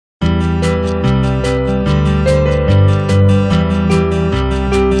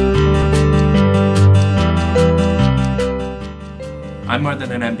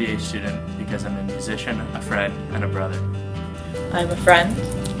student because I'm a musician, a friend, and a brother. I'm a friend,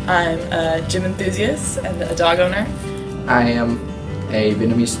 I'm a gym enthusiast and a dog owner. I am a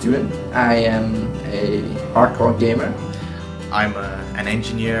Vietnamese student. I am a hardcore gamer. I'm an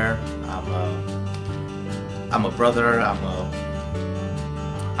engineer. I'm a brother. I'm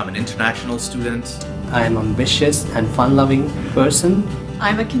an international student. I am ambitious and fun-loving person.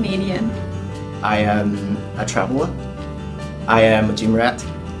 I'm a Canadian. I am a traveler. I am a gym rat.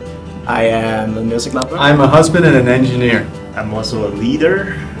 I am a music lover. I'm a husband and an engineer. I'm also a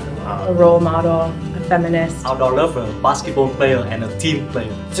leader. A role model, a feminist. Outdoor lover, basketball player and a team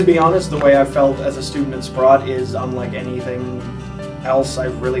player. To be honest, the way I felt as a student at Sprott is unlike anything else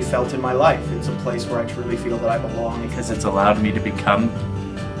I've really felt in my life. It's a place where I truly feel that I belong. Because it's allowed me to become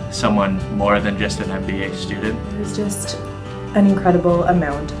someone more than just an MBA student. There's just an incredible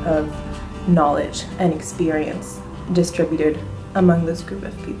amount of knowledge and experience distributed among this group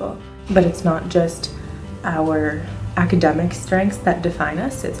of people. But it's not just our academic strengths that define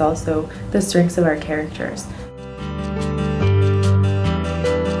us, it's also the strengths of our characters.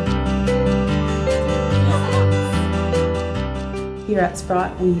 Here at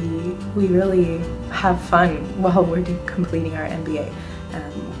Sprott, we really have fun while we're completing our MBA.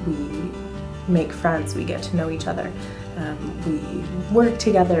 We make friends, we get to know each other, we work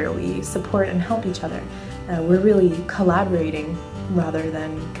together, we support and help each other. We're really collaborating rather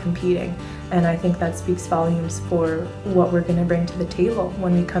than competing, and I think that speaks volumes for what we're going to bring to the table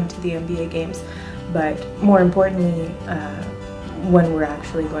when we come to the MBA Games, but more importantly, when we're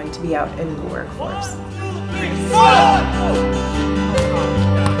actually going to be out in the workforce. 1, 2, 3,